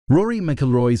Rory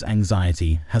Mcilroy's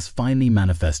anxiety has finally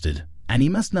manifested, and he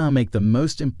must now make the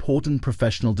most important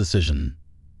professional decision.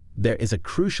 There is a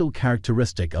crucial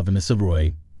characteristic of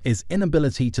Mcilroy, his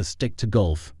inability to stick to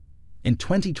golf. In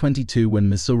 2022, when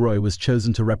Mcilroy was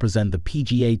chosen to represent the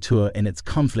PGA Tour in its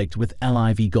conflict with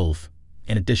LIV Golf,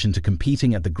 in addition to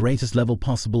competing at the greatest level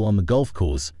possible on the golf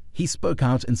course, he spoke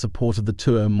out in support of the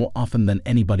tour more often than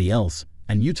anybody else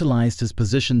and utilized his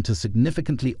position to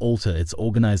significantly alter its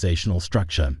organizational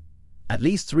structure. At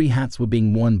least 3 hats were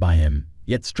being worn by him,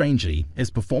 yet strangely, his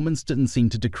performance didn't seem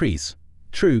to decrease.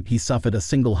 True, he suffered a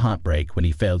single heartbreak when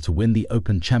he failed to win the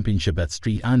Open Championship at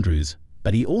St Andrews,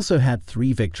 but he also had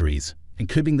 3 victories,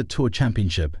 including the Tour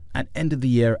Championship, at end of the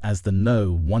year as the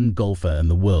 #1 golfer in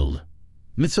the world.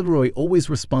 Mcilroy always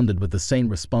responded with the same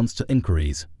response to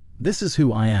inquiries: "This is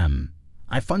who I am.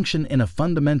 I function in a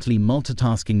fundamentally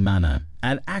multitasking manner,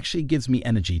 and it actually gives me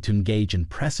energy to engage in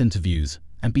press interviews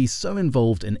and be so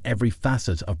involved in every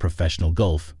facet of professional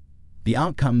golf." The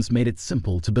outcomes made it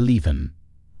simple to believe him.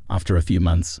 After a few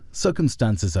months,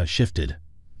 circumstances have shifted.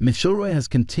 Mcilroy has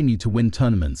continued to win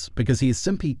tournaments because he is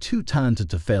simply too talented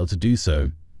to fail to do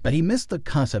so, but he missed the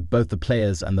cut at both the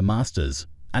Players and the Masters,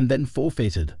 and then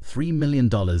forfeited $3 million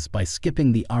by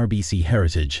skipping the RBC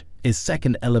Heritage, his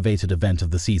second elevated event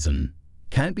of the season.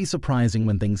 Can it be surprising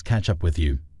when things catch up with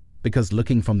you? Because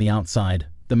looking from the outside,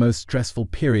 the most stressful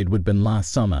period would have been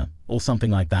last summer, or something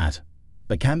like that.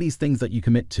 But can these things that you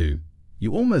commit to,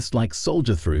 you almost like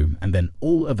soldier through, and then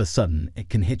all of a sudden it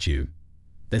can hit you?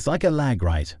 There's like a lag,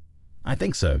 right? I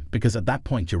think so, because at that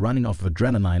point you're running off of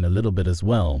adrenaline a little bit as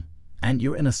well, and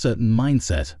you're in a certain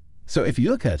mindset. So if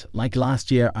you look at, like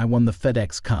last year I won the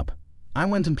FedEx Cup. I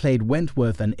went and played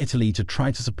Wentworth and Italy to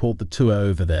try to support the tour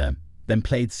over there, then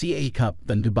played CA Cup,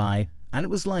 then Dubai, and it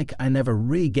was like I never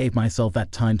really gave myself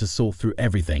that time to sort through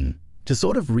everything, to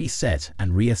sort of reset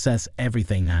and reassess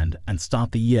everything and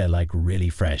start the year like really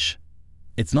fresh.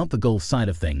 It's not the golf side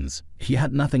of things. If you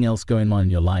had nothing else going on in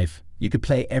your life, you could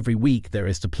play every week there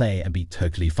is to play and be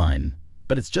totally fine.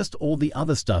 But it's just all the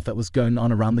other stuff that was going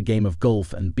on around the game of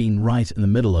golf and being right in the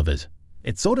middle of it.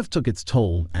 It sort of took its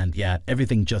toll, and yeah,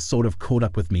 everything just sort of caught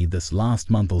up with me this last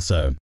month or so.